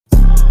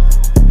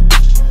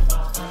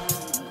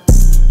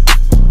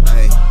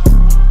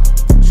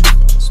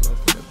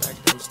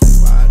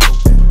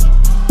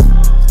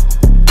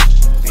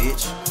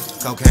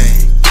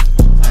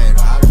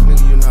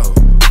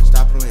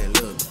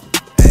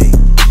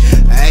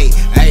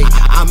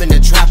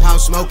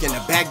house smoking,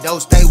 the back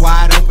door stay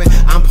wide open.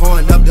 I'm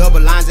pouring up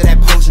double lines of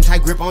that potion,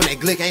 tight grip on that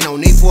glick, ain't no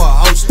need for a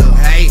holster.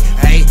 Hey,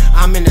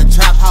 I'm in the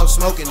trap house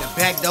smoking, the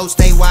back door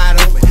stay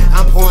wide open.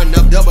 I'm pouring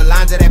up double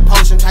lines of that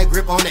potion, tight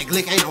grip on that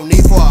glick, ain't no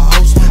need for a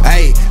holster.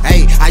 Hey,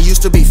 I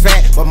used to be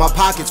fat, but my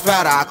pockets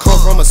fatter. I come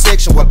from a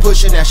section where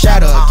pushing that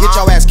shadow. Get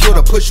your ass killed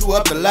or push you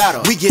up the ladder.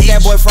 We get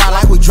that boy fried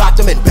like we dropped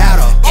him in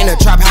battle. In a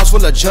trap house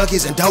full of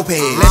junkies and dope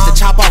heads. Let the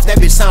chop off,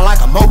 that bitch sound like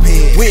a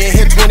moped. We in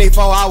here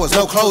 24 hours,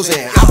 no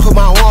closing. I put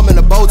my arm in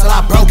the bowl till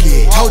I broke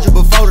it. Told you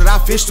before that I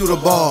fished through the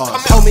bar.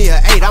 Told me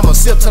an 8, I'ma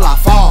sip till I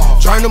fall.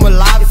 Join him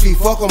alive if he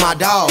fuck with my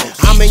dog.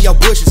 I'm in your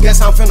bushes,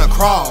 guess I'm finna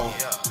crawl.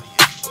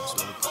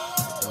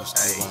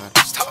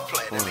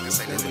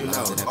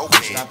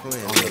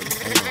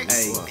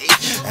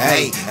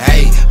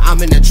 Hey,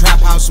 I'm in the trap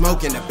house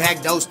smoking, the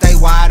back door stay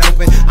wide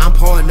open. I'm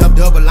pouring up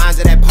double lines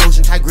of that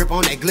potion, tight grip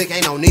on that glick,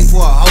 ain't no need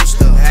for a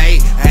holster. Hey,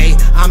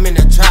 I'm in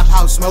the trap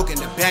house smoking,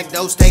 the back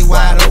door stay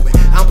wide open.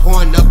 I'm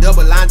pouring up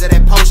double lines of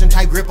that potion,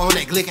 tight grip on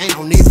that glick, ain't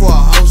no need for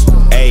a holster.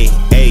 Hey,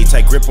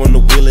 tight grip on the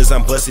wheel as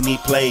I'm busting these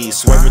plays.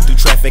 Swerving through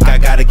traffic, I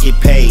gotta get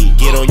paid.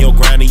 Get on your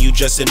grind and you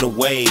just in the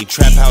way.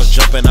 Trap house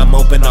jumping, I'm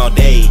open all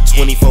day.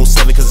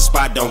 24/7 cause the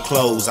spot don't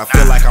close. I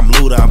feel like I'm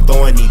Luda, I'm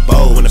throwing these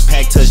bows. When the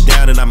pack touch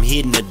down and I'm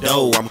hitting the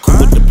dough. I'm cool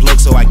with the plug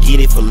so I get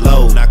it for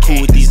low. Not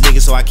cool with these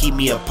niggas so I keep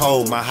me a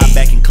pole. My hot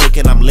back and click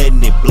and I'm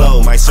letting it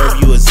blow. Might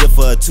serve you a zip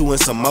for a 2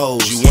 and some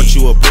O's. You want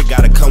you a brick,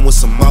 gotta come with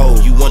some more.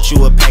 You want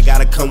you a pack,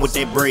 gotta come with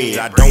that bread.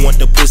 I don't want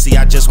the pussy,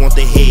 I just want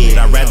the head.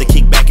 I'd rather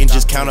kick back and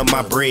just count on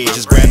my bread.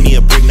 Just grab me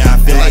a brick, now I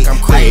feel like I'm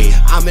Craig.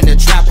 I'm in the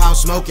trap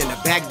house smoking, the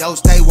back door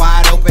stay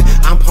wide open.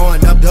 I'm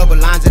pouring up double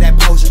lines of that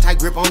potion, tight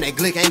grip on that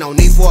glick, ain't no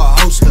need for a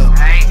holster.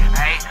 Hey,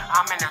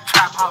 I'm in the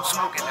trap house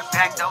smoking, the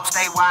back door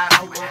stay wide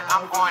open.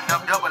 I'm pouring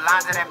up double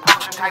lines of that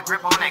potion, tight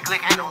grip on that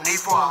glick, ain't no need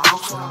for a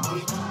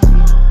holster.